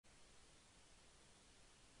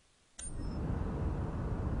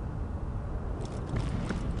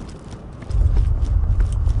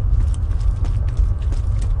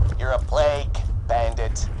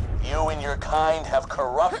kind have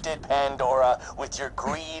corrupted Pandora with your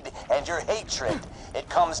greed and your hatred. It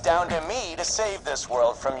comes down to me to save this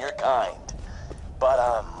world from your kind. But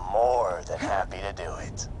I'm more than happy to do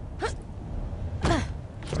it.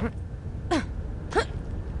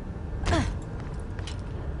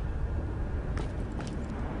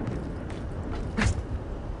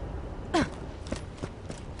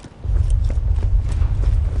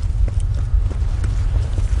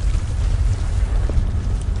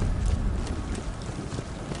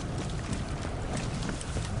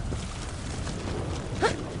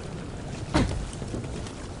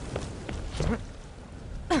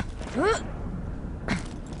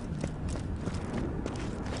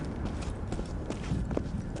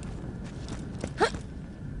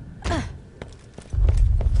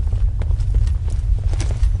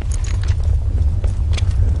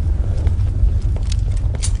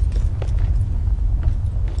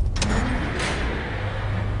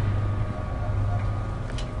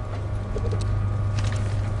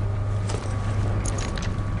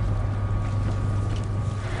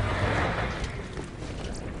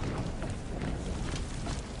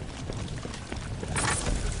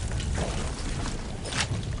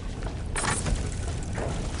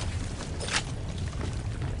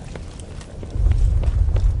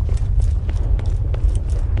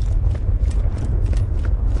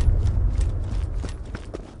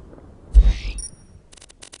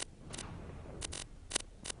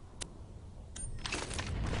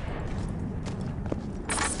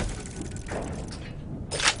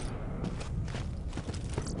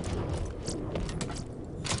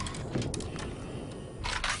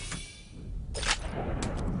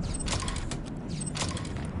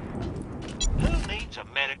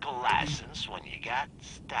 Medical license when you got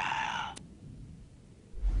style.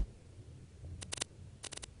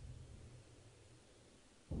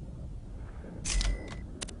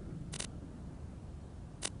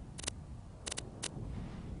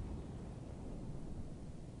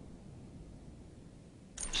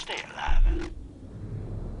 Stay alive.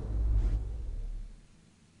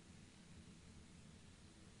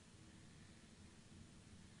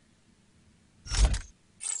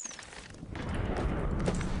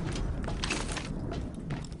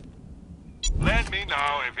 Let me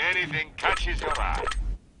know if anything catches your eye.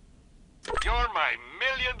 You're my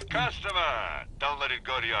millionth customer. Don't let it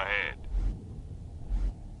go to your head.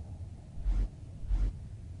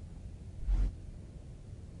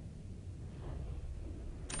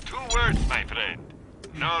 Two words, my friend.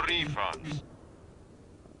 No refunds.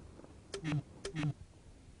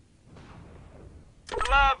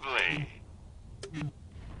 Lovely.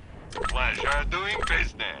 Pleasure doing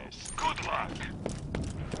business. Good luck.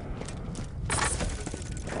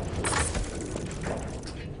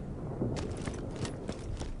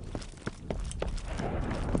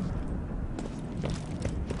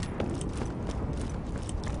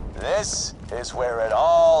 This is where it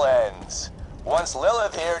all ends. Once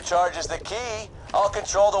Lilith here charges the key, I'll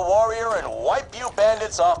control the warrior and wipe you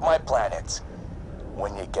bandits off my planet.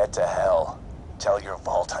 When you get to hell, tell your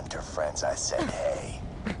Vault Hunter friends I said hey.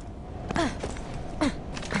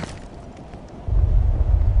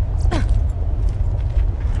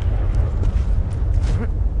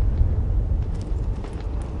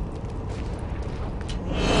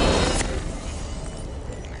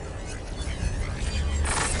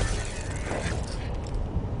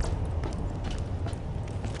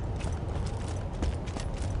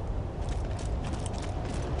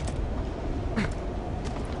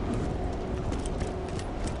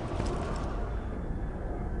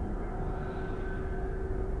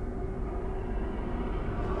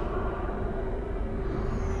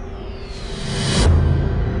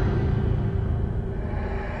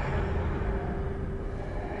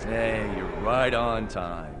 Hey, you're right on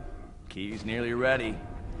time. Key's nearly ready.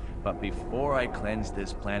 But before I cleanse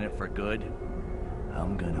this planet for good,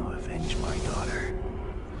 I'm gonna avenge my daughter.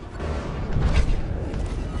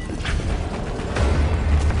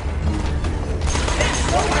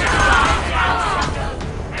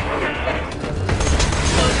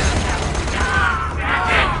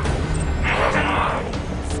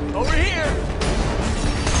 Over here!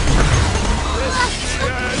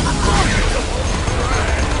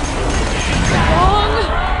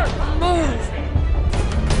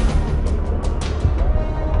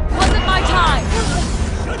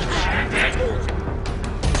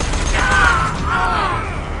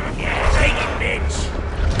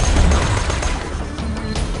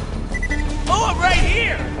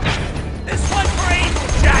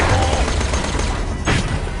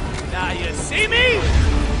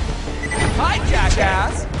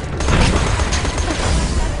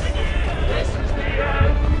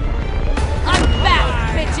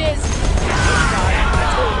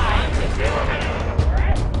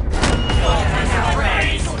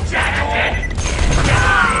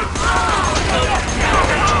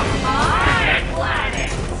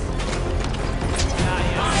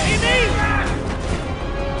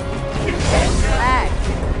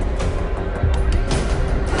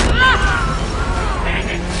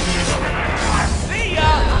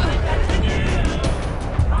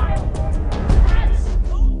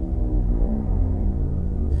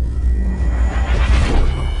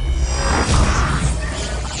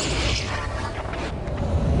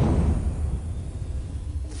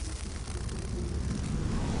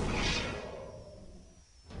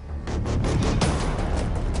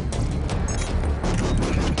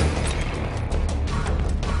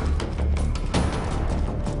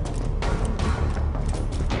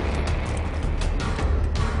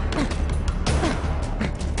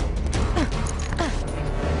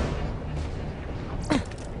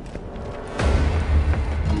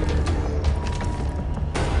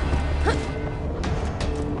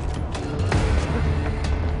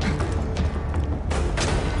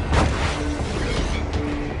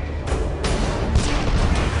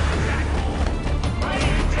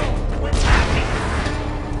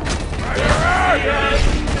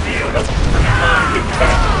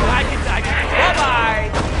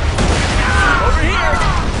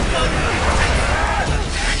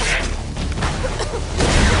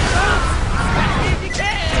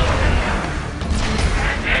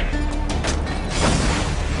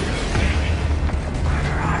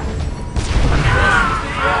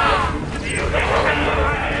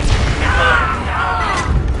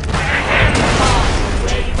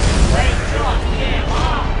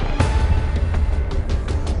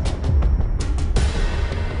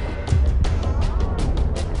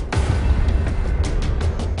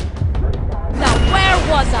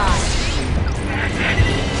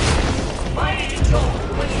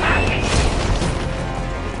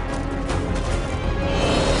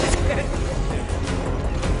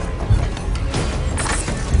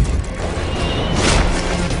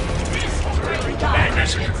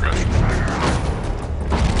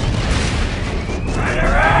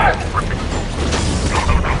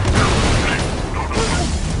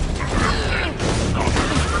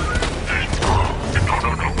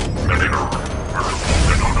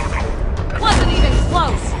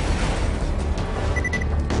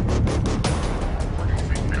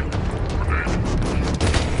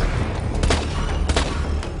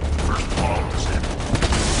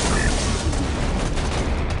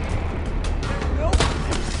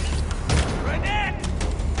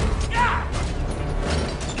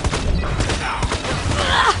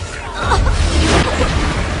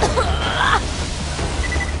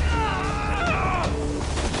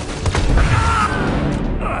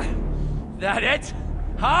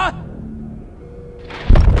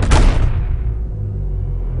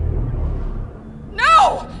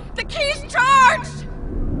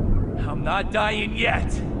 not dying yet.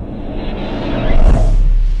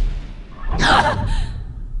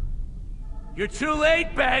 You're too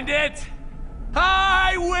late, Bandit!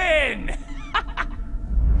 I win!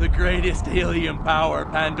 The greatest alien power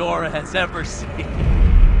Pandora has ever seen.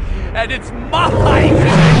 And it's mine to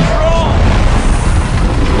control!